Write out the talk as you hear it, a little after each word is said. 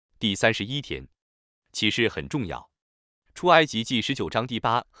第31天，启示很重要。出埃及记19章第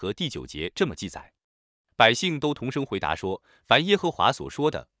8和第9节这么记载：百姓都同声回答说：“凡耶和华所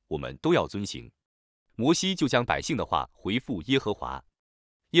说的，我们都要遵行。”摩西就将百姓的话回复耶和华。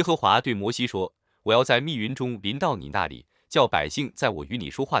耶和华对摩西说：“我要在密云中临到你那里，叫百姓在我与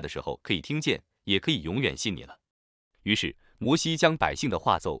你说话的时候可以听见，也可以永远信你了。”于是摩西将百姓的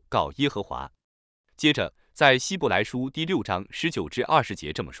话奏告耶和华。接着，在希伯来书第6章19至20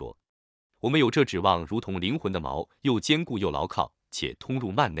节这么说：“我们有这指望，如同灵魂的锚，又坚固又牢靠，且通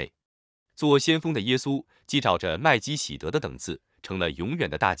入幔内。做先锋的耶稣，既照着麦基喜德的等次，成了永远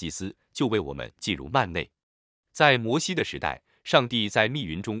的大祭司，就为我们进入幔内。”在摩西的时代，上帝在密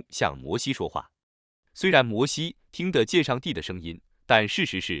云中向摩西说话。虽然摩西听得见上帝的声音，但事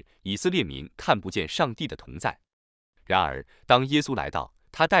实是以色列民看不见上帝的同在。然而，当耶稣来到，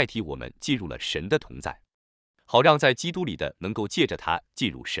他代替我们进入了神的同在，好让在基督里的能够借着他进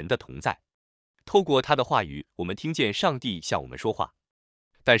入神的同在。透过他的话语，我们听见上帝向我们说话。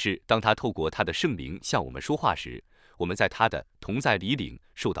但是，当他透过他的圣灵向我们说话时，我们在他的同在里领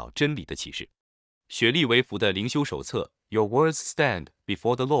受到真理的启示。雪莉维福的灵修手册 Your Words Stand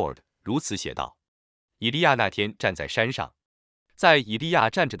Before the Lord 如此写道：以利亚那天站在山上，在以利亚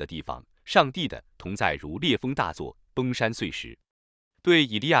站着的地方，上帝的同在如烈风大作，崩山碎石。对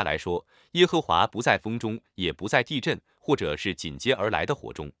以利亚来说，耶和华不在风中，也不在地震，或者是紧接而来的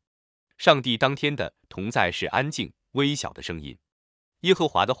火中。上帝当天的同在是安静、微小的声音。耶和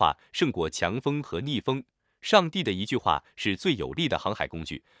华的话胜过强风和逆风。上帝的一句话是最有力的航海工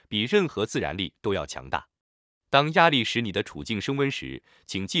具，比任何自然力都要强大。当压力使你的处境升温时，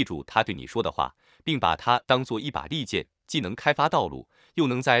请记住他对你说的话，并把它当作一把利剑，既能开发道路，又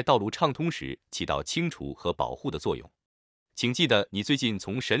能在道路畅通时起到清除和保护的作用。请记得你最近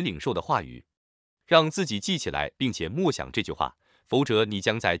从神领受的话语，让自己记起来，并且默想这句话，否则你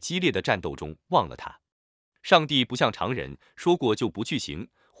将在激烈的战斗中忘了它。上帝不像常人，说过就不去行，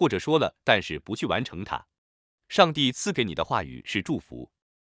或者说了但是不去完成它。上帝赐给你的话语是祝福，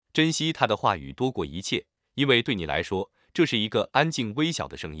珍惜他的话语多过一切，因为对你来说，这是一个安静微小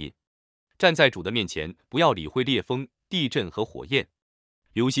的声音。站在主的面前，不要理会烈风、地震和火焰，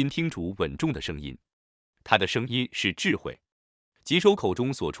留心听主稳重的声音。他的声音是智慧，棘手口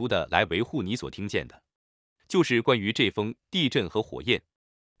中所出的来维护你所听见的，就是关于这风、地震和火焰。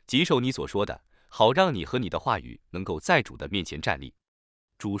棘手你所说的，好让你和你的话语能够在主的面前站立。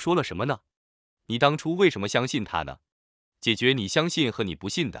主说了什么呢？你当初为什么相信他呢？解决你相信和你不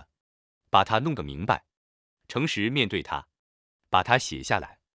信的，把它弄个明白，诚实面对他，把它写下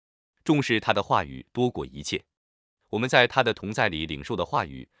来，重视他的话语多过一切。我们在他的同在里领受的话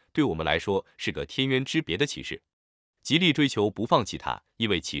语，对我们来说是个天渊之别的启示，极力追求不放弃它，因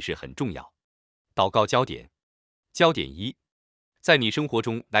为启示很重要。祷告焦点：焦点1，在你生活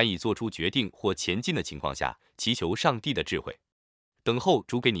中难以做出决定或前进的情况下，祈求上帝的智慧，等候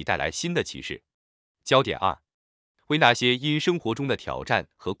主给你带来新的启示。焦点2，为那些因生活中的挑战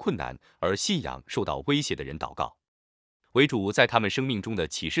和困难而信仰受到威胁的人祷告，为主在他们生命中的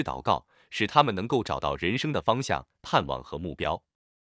启示祷告，使他们能够找到人生的方向、盼望和目标。